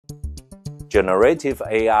generative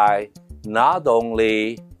AI not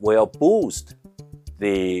only will boost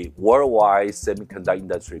the worldwide semiconductor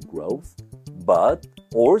industry growth, but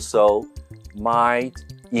also might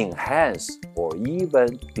enhance or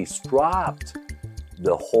even disrupt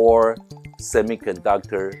the whole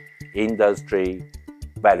semiconductor industry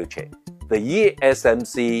value chain. The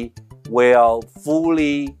TSMC will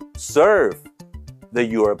fully serve the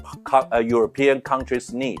European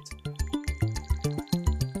countries' needs.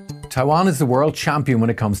 Taiwan is the world champion when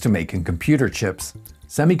it comes to making computer chips.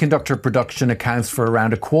 Semiconductor production accounts for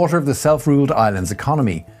around a quarter of the self-ruled island's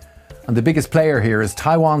economy. And the biggest player here is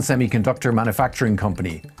Taiwan Semiconductor Manufacturing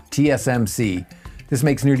Company, TSMC. This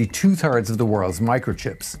makes nearly 2/3 of the world's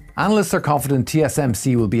microchips. Analysts are confident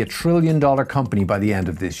TSMC will be a $1 trillion company by the end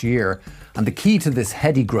of this year. And the key to this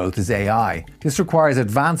heady growth is AI. This requires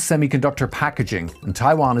advanced semiconductor packaging, and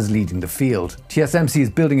Taiwan is leading the field. TSMC is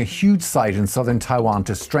building a huge site in southern Taiwan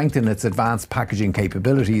to strengthen its advanced packaging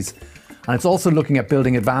capabilities. And it's also looking at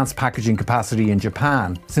building advanced packaging capacity in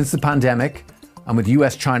Japan. Since the pandemic, and with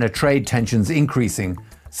US-China trade tensions increasing,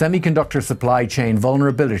 semiconductor supply chain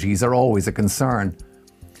vulnerabilities are always a concern.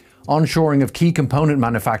 Onshoring of key component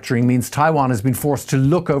manufacturing means Taiwan has been forced to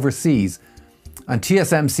look overseas, and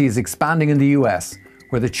TSMC is expanding in the US,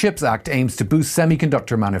 where the CHIPS Act aims to boost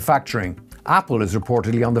semiconductor manufacturing. Apple is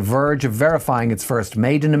reportedly on the verge of verifying its first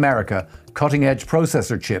made-in-America cutting-edge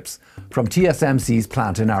processor chips from TSMC's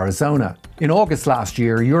plant in Arizona. In August last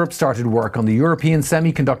year, Europe started work on the European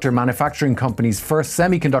Semiconductor Manufacturing Company's first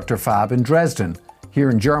semiconductor fab in Dresden, here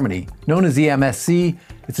in Germany. Known as EMSC,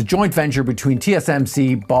 it's a joint venture between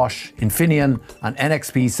TSMC, Bosch, Infineon, and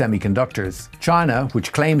NXP Semiconductors. China,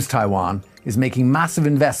 which claims Taiwan, is making massive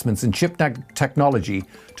investments in chip technology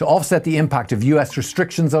to offset the impact of US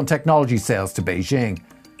restrictions on technology sales to Beijing.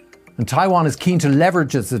 And Taiwan is keen to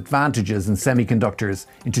leverage its advantages in semiconductors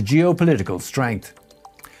into geopolitical strength.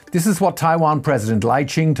 This is what Taiwan President Lai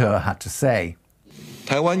Ching-te had to say.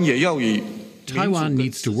 Taiwan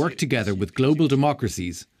needs to work together with global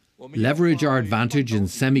democracies, leverage our advantage in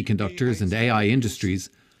semiconductors and AI industries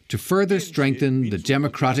to further strengthen the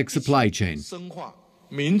democratic supply chain.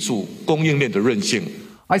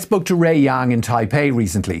 I spoke to Ray Yang in Taipei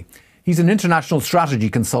recently. He's an international strategy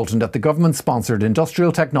consultant at the government-sponsored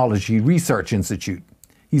Industrial Technology Research Institute.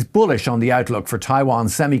 He's bullish on the outlook for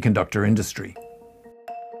Taiwan's semiconductor industry.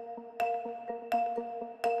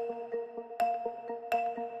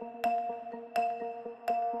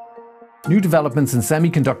 New developments in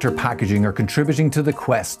semiconductor packaging are contributing to the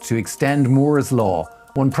quest to extend Moore's Law.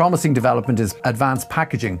 One promising development is advanced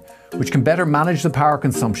packaging, which can better manage the power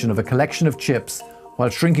consumption of a collection of chips while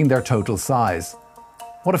shrinking their total size.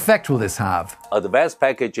 What effect will this have? Advanced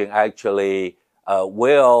packaging actually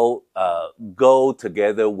will go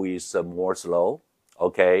together with Moore's Law,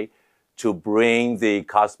 okay, to bring the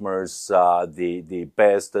customers the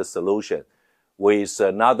best solution with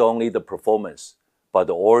not only the performance, but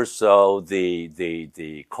also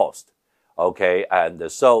the cost. Okay, and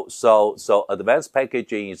so advanced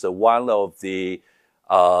packaging is one of the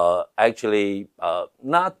actually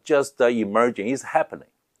not just emerging, it's happening.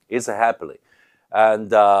 It's happening,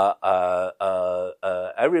 and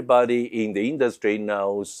everybody in the industry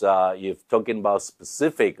knows if talking about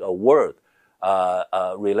specific word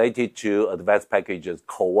related to advanced packages,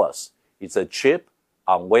 CoWoS. It's a chip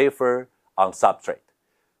on wafer on substrate,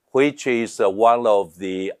 which is one of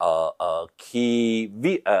the key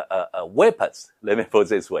weapons, let me put it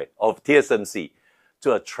this way, of TSMC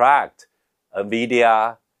to attract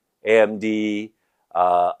NVIDIA, AMD,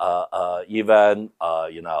 even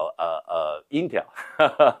Intel.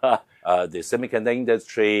 The semiconductor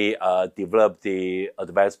industry developed the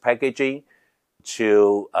advanced packaging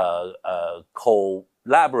to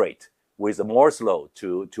collaborate with Moore's Law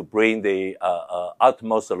to bring the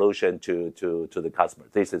optimal solution to the customer.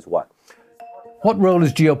 This is one. What role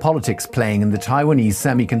is geopolitics playing in the Taiwanese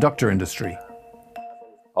semiconductor industry?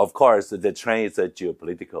 Of course, the trend is a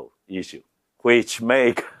geopolitical issue, which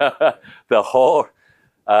make the whole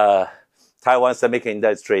Taiwan semiconductor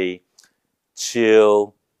industry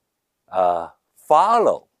to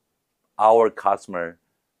follow our customer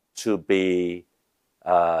to be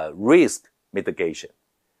risk mitigation,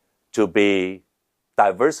 to be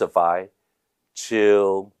diversified,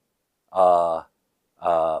 to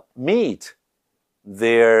meet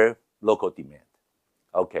their local demand.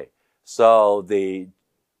 Okay, so the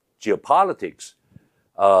geopolitics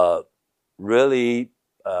really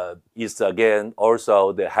is again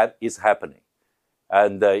also is happening,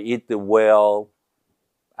 and it will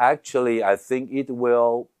actually, I think it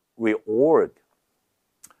will reward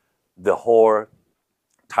the whole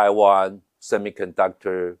Taiwan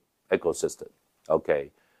semiconductor ecosystem.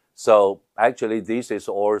 Okay, so actually this is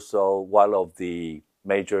also one of the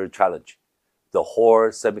major challenge the whole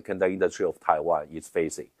semiconductor industry of Taiwan is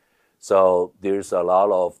facing. So there's a lot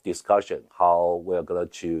of discussion how we're going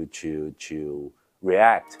to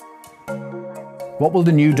react. What will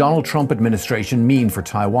the new Donald Trump administration mean for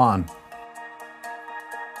Taiwan?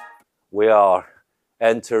 We are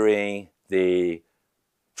entering the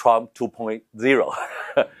Trump 2.0,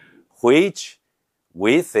 which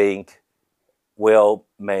we think will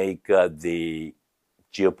make the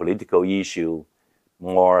geopolitical issue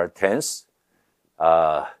more tense.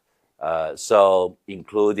 So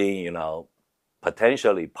including,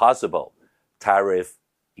 potentially possible tariff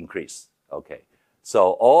increase. Okay.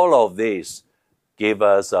 So all of these give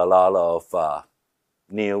us a lot of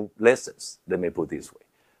new lessons, let me put it this way.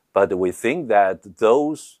 But we think that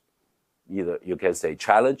those, either you can say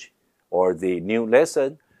challenge or the new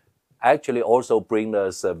lesson, actually also bring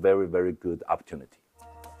us a very, very good opportunity.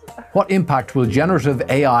 What impact will generative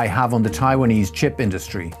AI have on the Taiwanese chip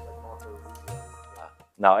industry?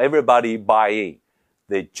 Now everybody buying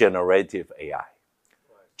the generative AI.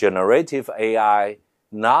 Generative AI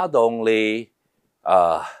not only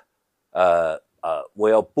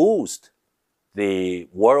will boost the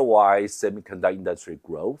worldwide semiconductor industry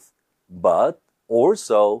growth, but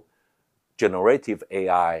also generative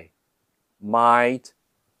AI might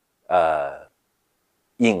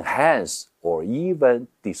enhance or even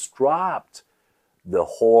disrupt the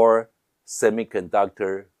whole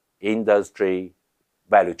semiconductor industry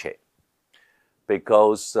value chain.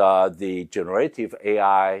 Because the generative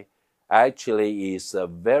AI actually is a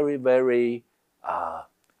very, very,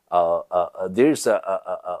 there's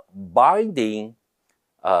a binding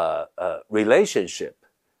relationship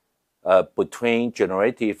between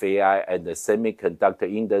generative AI and the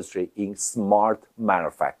semiconductor industry in smart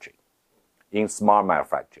manufacturing.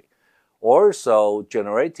 Also,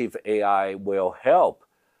 generative AI will help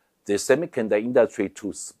the semiconductor industry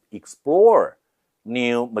to explore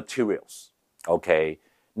new materials, okay,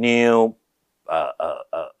 new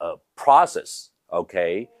process,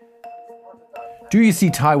 okay. Do you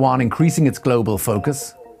see Taiwan increasing its global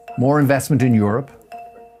focus? More investment in Europe?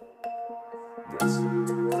 Yes.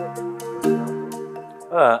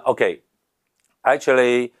 Okay.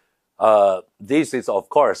 Actually, this is of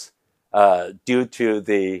course due to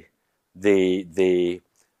the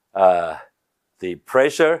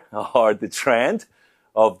pressure or the trend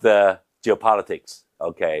of the geopolitics,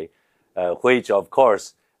 okay, which of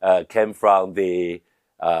course came from the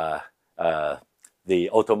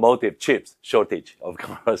automotive chips shortage, of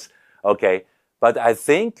course, okay. But I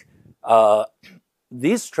think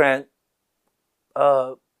this trend,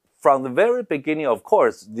 from the very beginning, of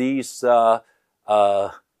course, these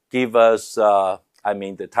give us, the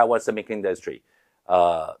Taiwan semiconductor industry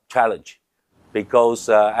challenge, because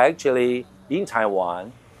actually in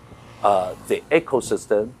Taiwan, the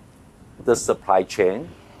ecosystem, the supply chain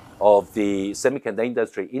of the semiconductor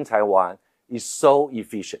industry in Taiwan is so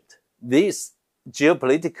efficient. This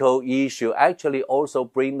geopolitical issue actually also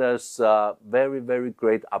brings us very, very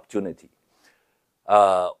great opportunity.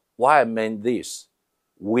 Why I mean this?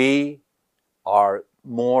 We are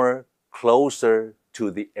more closer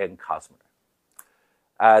to the end customer.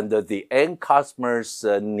 And the end customer's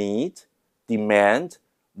need, demand,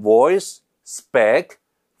 voice, spec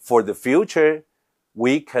for the future,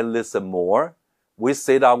 we can listen more. We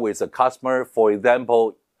sit down with the customer, for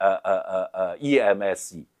example,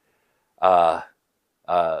 EMSC.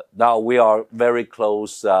 Now we are very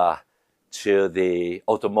close to the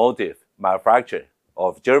automotive manufacturer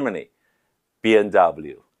of Germany,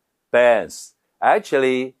 BMW, Benz.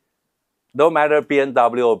 Actually, no matter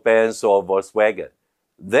BMW or Benz or Volkswagen,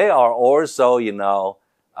 they are also,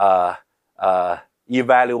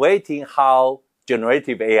 evaluating how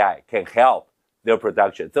generative AI can help their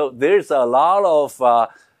production. So there's a lot of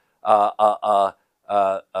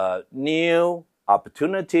new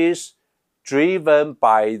opportunities driven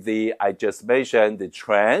by I just mentioned the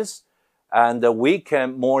trends, and we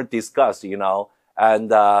can more discuss, and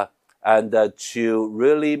to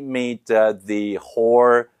really meet the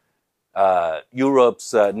whole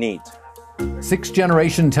Europe's need. 6th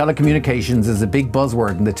generation telecommunications is a big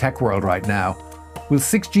buzzword in the tech world right now. Will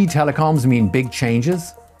 6G telecoms mean big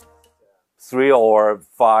changes? 3 or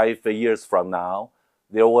 5 years from now,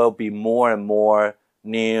 there will be more and more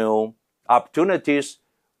new opportunities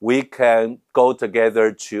we can go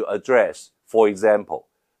together to address. For example,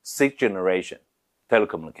 6th generation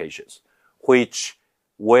telecommunications, which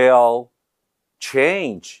will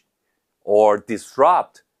change or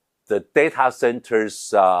disrupt the data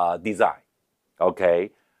center's design.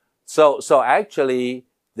 Okay, so actually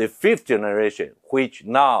the fifth generation, which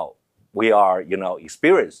now we are,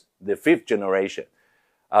 experience the fifth generation.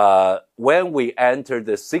 When we enter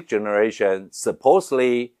the sixth generation,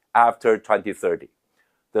 supposedly after 2030,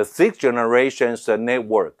 the sixth generation's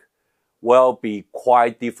network will be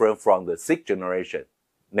quite different from the sixth generation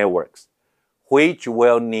networks, which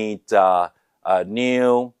will need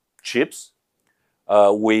new chips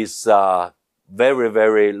with very,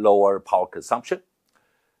 very lower power consumption,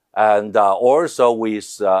 and also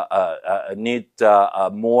with need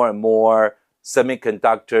more and more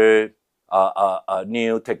semiconductor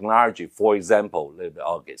new technology. For example,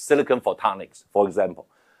 silicon photonics, for example.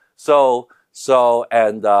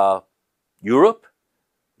 And Europe,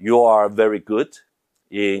 you are very good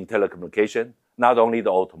in telecommunication, not only the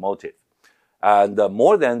automotive. And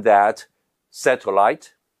more than that,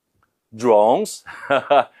 satellite, drones,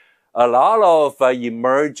 a lot of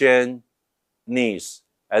emerging needs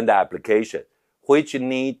and application, which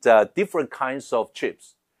need different kinds of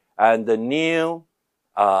chips and the new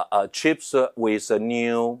chips with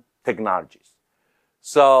new technologies.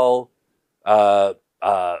 So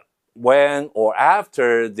when or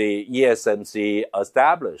after the TSMC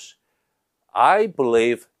established, I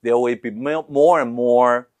believe there will be more and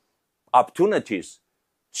more opportunities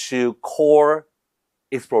to core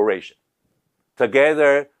exploration.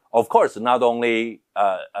 Together, of course, not only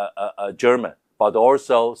German, but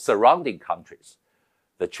also surrounding countries,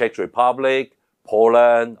 the Czech Republic,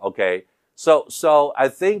 Poland, okay. So I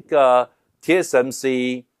think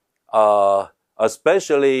TSMC,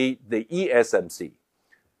 especially the ESMC,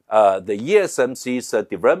 the ESMC's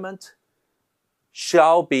development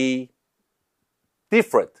shall be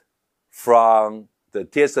different from the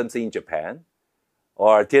TSMC in Japan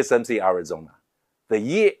or TSMC Arizona.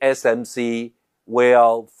 The ESMC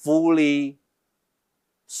will fully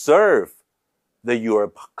serve the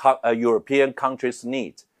European countries'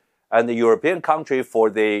 needs. And the European country for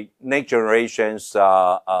the next generation's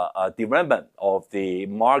development of the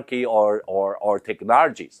market or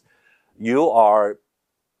technologies, you are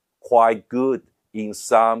quite good in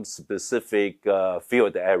some specific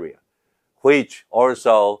field area, which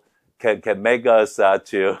also can make us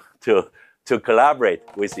to collaborate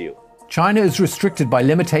with you. China is restricted by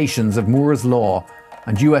limitations of Moore's Law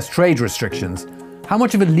and US trade restrictions. How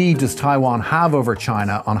much of a lead does Taiwan have over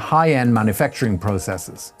China on high-end manufacturing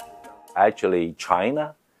processes? Actually,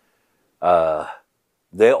 China,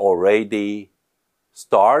 they already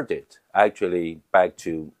started, actually back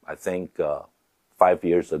to, I think, 5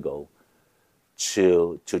 years ago,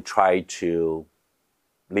 to try to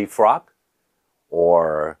leapfrog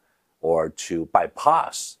or to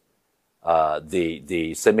bypass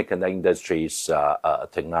the semiconductor industry's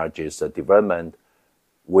technologies development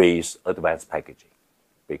with advanced packaging,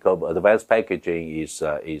 because advanced packaging is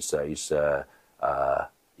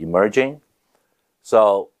emerging.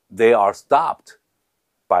 So they are stopped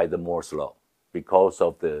by the Moore's Law because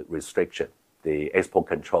of the restriction, the export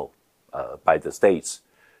control by the states.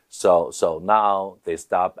 So now they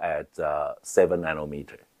stop at 7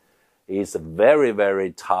 nanometer. It's very,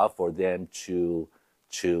 very tough for them to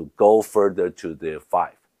go further to the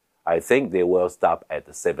 5. I think they will stop at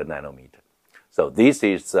the 7 nanometer. So this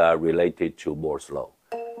is related to Moore's Law.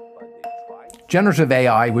 Generative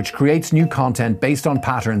AI, which creates new content based on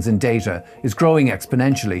patterns in data, is growing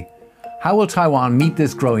exponentially. How will Taiwan meet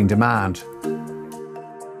this growing demand?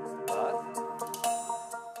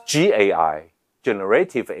 GAI,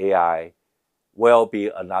 generative AI, will be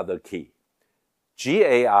another key.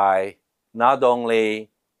 GAI not only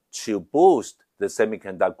to boost the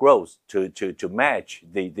semiconductor growth to match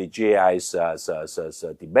the GAI's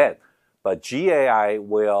demand, but GAI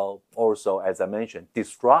will also, as I mentioned,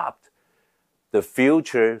 disrupt the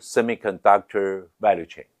future semiconductor value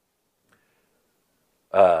chain.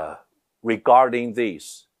 Regarding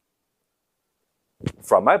this,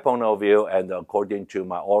 from my point of view, and according to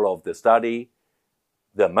all of the study,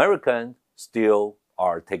 the Americans still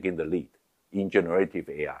are taking the lead in generative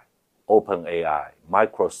AI. OpenAI,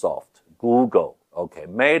 Microsoft, Google, okay,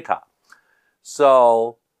 Meta.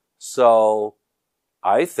 So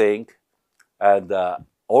I think, and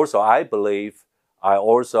also I believe, I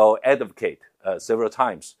also advocate several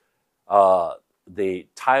times, the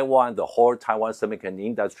whole Taiwan semiconductor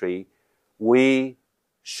industry, we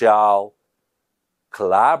shall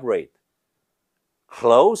collaborate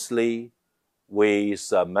closely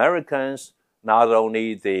with Americans, not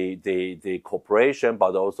only the corporation,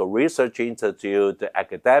 but also research institute, the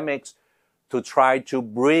academics, to try to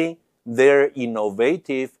bring their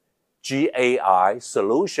innovative GAI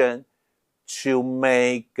solution to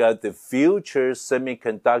make the future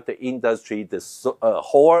semiconductor industry, the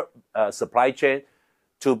whole supply chain,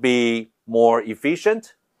 to be more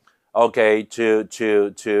efficient, okay, to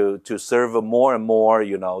serve more and more,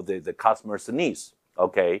 the customers' needs,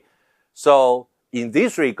 okay. So in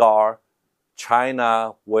this regard,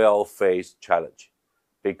 China will face challenge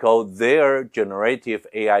because their generative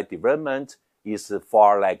AI development is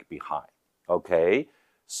far lag behind, okay.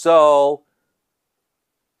 So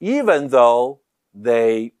even though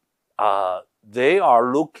they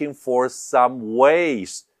are looking for some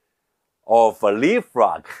ways of a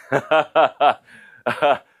leapfrog,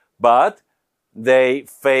 but they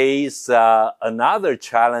face another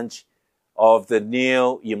challenge of the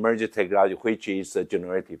new emerging technology, which is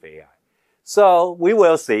generative AI. So we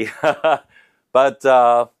will see. But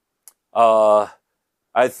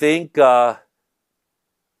I think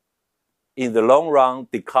in the long run,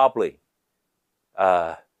 decoupling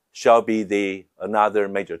shall be another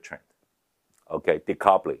major trend. Okay,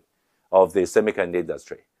 decoupling of the semiconductor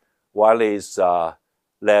industry. One is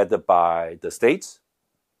led by the states,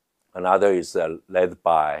 another is led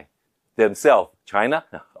by themselves, China.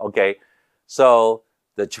 Okay, so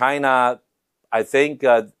the China, I think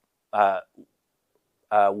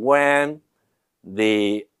when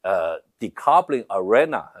the decoupling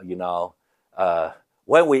arena,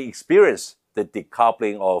 when we experience the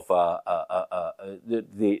decoupling of the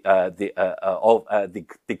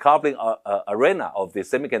decoupling arena of the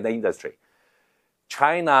semiconductor industry,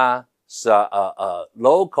 China's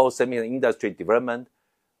local semiconductor industry development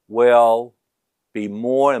will be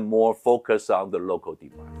more and more focused on the local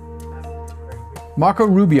demand. Marco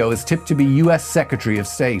Rubio is tipped to be US Secretary of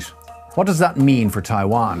State. What does that mean for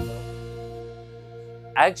Taiwan?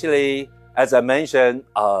 Actually, as I mentioned,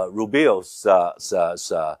 Rubio's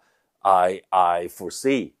I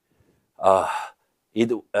foresee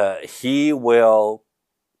he will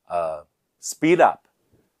speed up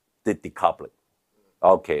the decoupling,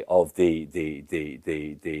 okay, of the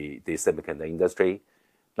semiconductor industry.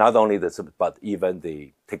 Not only but even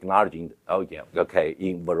the technology. Okay,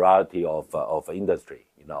 in variety of industry,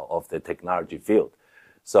 of the technology field.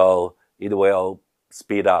 So it will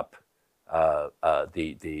speed up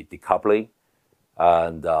the decoupling,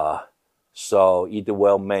 and so it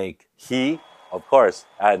will make of course,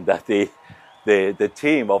 and the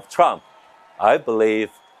team of Trump, I believe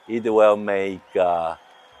it will make the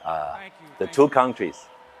two countries,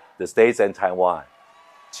 the States and Taiwan,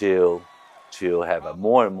 to have a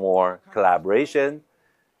more and more collaboration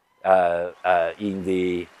in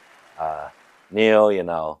the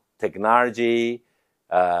new, technology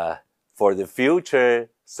for the future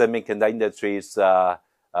semiconductor industry's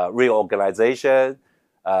reorganization,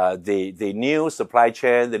 the new supply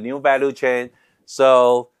chain, the new value chain.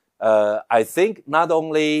 So I think not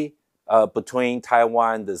only between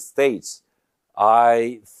Taiwan and the States,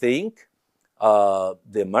 I think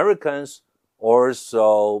the Americans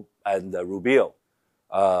also and Rubio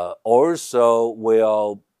also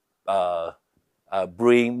will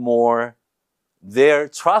bring more their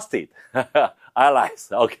trusted allies,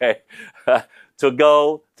 okay, to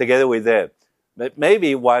go together with them.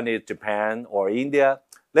 Maybe one is Japan or India.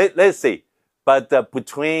 Let's see. But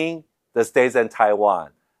between the States and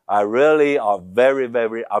Taiwan, I really are very,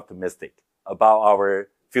 very optimistic about our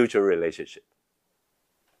future relationship.